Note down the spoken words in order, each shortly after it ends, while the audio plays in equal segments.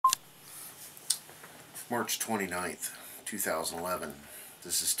March 29th, 2011.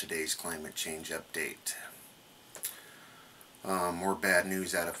 This is today's climate change update. More bad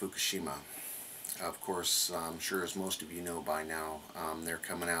news out of Fukushima. Of course, I'm sure as most of you know by now, they're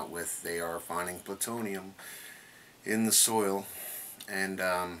coming out with, they are finding plutonium in the soil, and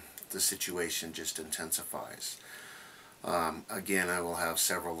the situation just intensifies. Again, I will have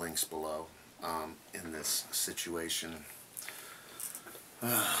several links below in this situation.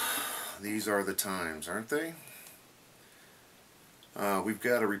 These are the times, aren't they? We've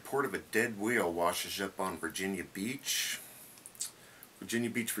got a report of a dead whale washes up on Virginia Beach.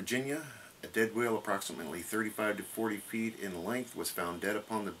 Virginia Beach, Virginia. A dead whale approximately 35 to 40 feet in length was found dead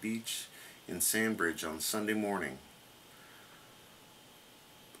upon the beach in Sandbridge on Sunday morning.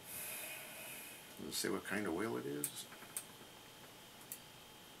 Let's see what kind of whale it is.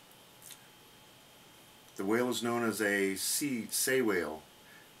 The whale is known as a sei whale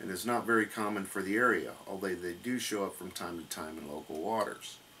and is not very common for the area, although they do show up from time to time in local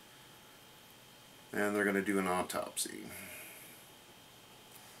waters. And they're going to do an autopsy.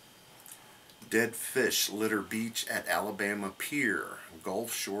 Dead fish litter beach at Alabama Pier,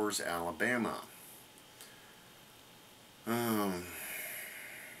 Gulf Shores, Alabama.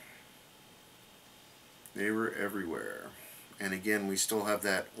 They were everywhere. And again, we still have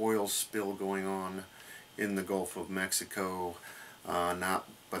that oil spill going on in the Gulf of Mexico, not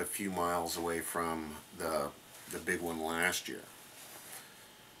but a few miles away from the big one last year.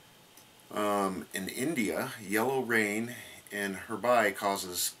 In India, yellow rain in Mumbai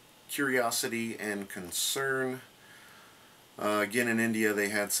causes curiosity and concern. Again, in India, they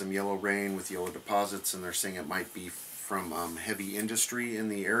had some yellow rain with yellow deposits, and they're saying it might be from heavy industry in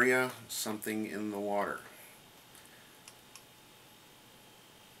the area, something in the water.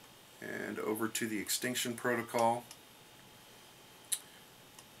 And over to the extinction protocol.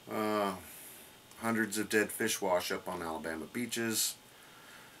 Hundreds of dead fish wash up on Alabama beaches.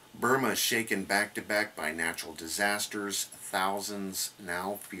 Burma is shaken back to back by natural disasters. Thousands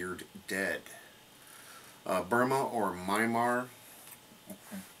now feared dead. Burma, or Myanmar,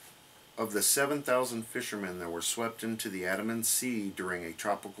 of the 7,000 fishermen that were swept into the Andaman Sea during a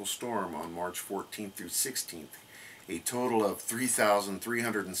tropical storm on March 14th through 16th, a total of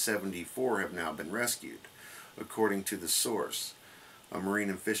 3,374 have now been rescued, according to the source, a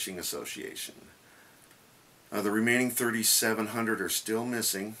Marine and Fishing Association. The remaining 3,700 are still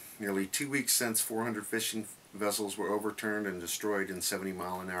missing, nearly 2 weeks since 400 fishing vessels were overturned and destroyed in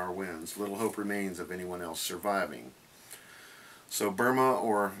 70-mile-an-hour winds. Little hope remains of anyone else surviving. So Burma,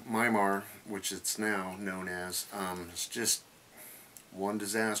 or Myanmar, which it's now known as, it's just one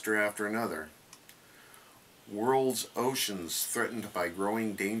disaster after another. World's oceans threatened by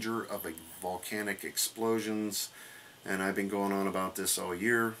growing danger of volcanic explosions, and I've been going on about this all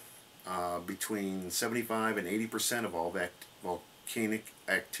year. Between 75 and 80% of all volcanic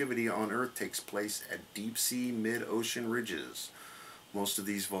activity on Earth takes place at deep sea mid-ocean ridges. Most of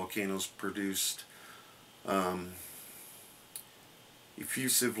these volcanoes produced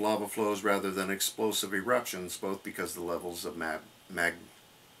effusive lava flows rather than explosive eruptions, both because the levels of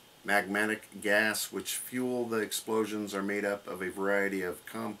magmatic gas which fuel the explosions are made up of a variety of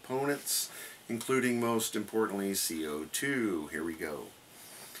components, including, most importantly, CO2. Here we go.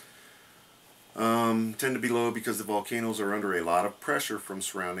 Tend to be low because the volcanoes are under a lot of pressure from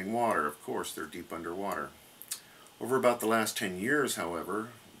surrounding water. Of course, they're deep underwater. Over about the last 10 years,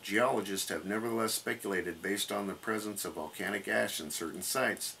 however, geologists have nevertheless speculated, based on the presence of volcanic ash in certain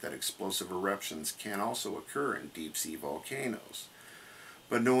sites, that explosive eruptions can also occur in deep-sea volcanoes.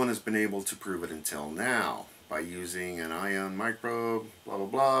 But no one has been able to prove it until now, by using an ion microbe, blah blah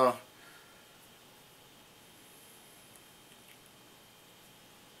blah.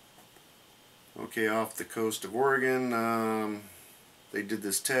 Okay, off the coast of Oregon, they did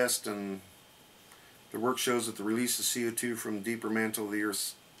this test, and the work shows that the release of CO2 from the deeper mantle of the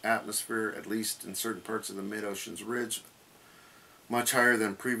Earth's atmosphere, at least in certain parts of the mid-ocean's ridge, much higher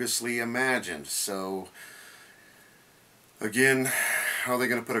than previously imagined. So, again, how are they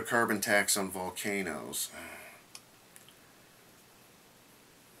going to put a carbon tax on volcanoes?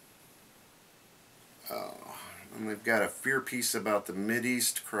 And they've got a fear piece about the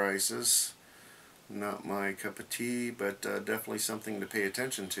Mideast crisis. Not my cup of tea, but definitely something to pay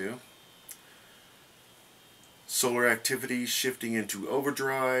attention to. Solar activity shifting into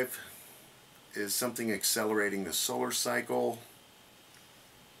overdrive. Is something accelerating the solar cycle?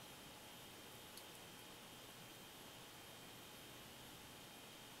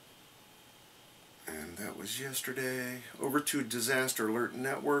 And that was yesterday. Over to Disaster Alert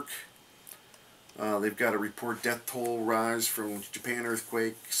Network. They've got a report death toll rise from Japan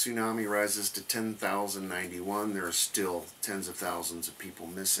earthquake. Tsunami rises to 10,091. There are still tens of thousands of people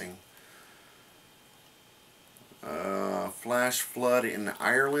missing. Flash flood in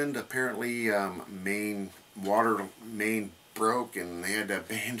Ireland. Apparently water main broke and they had to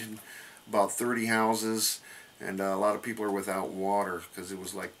abandon about 30 houses. And a lot of people are without water because it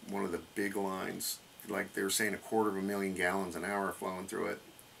was like one of the big lines. Like they were saying 250,000 gallons an hour flowing through it.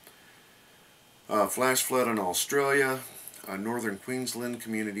 Flash flood in Australia. Northern Queensland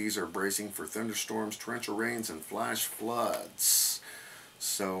communities are bracing for thunderstorms, torrential rains, and flash floods.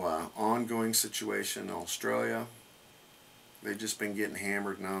 So, ongoing situation in Australia. They've just been getting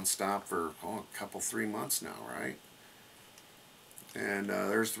hammered non-stop for a couple, 3 months now, right? And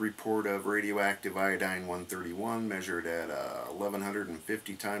there's the report of radioactive iodine-131 measured at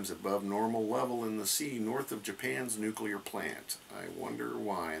 1,150 times above normal level in the sea north of Japan's nuclear plant. I wonder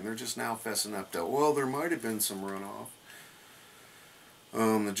why. And they're just now fessing up to, well, there might have been some runoff.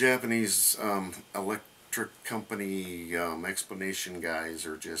 The Japanese electric company explanation guys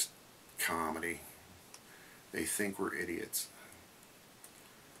are just comedy. They think we're idiots.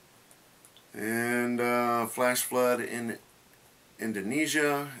 And flash flood in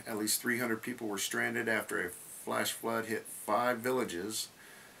Indonesia. At least 300 people were stranded after a flash flood hit 5 villages.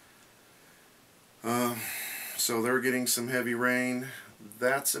 So they're getting some heavy rain.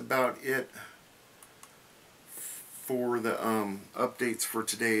 That's about it for the updates for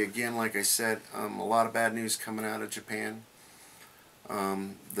today. Again, like I said, a lot of bad news coming out of Japan.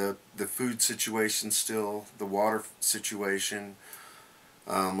 The food situation still, the water situation.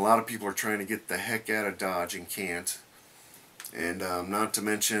 A lot of people are trying to get the heck out of Dodge and can't. And not to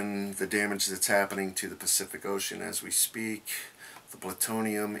mention the damage that's happening to the Pacific Ocean as we speak, the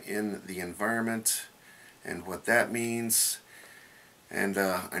plutonium in the environment, and what that means. And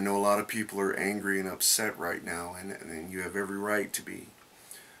I know a lot of people are angry and upset right now, and you have every right to be.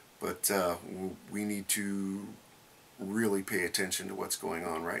 But we need to really pay attention to what's going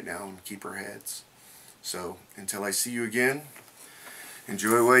on right now and keep our heads. So until I see you again,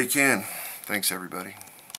 enjoy while you can. Thanks, everybody.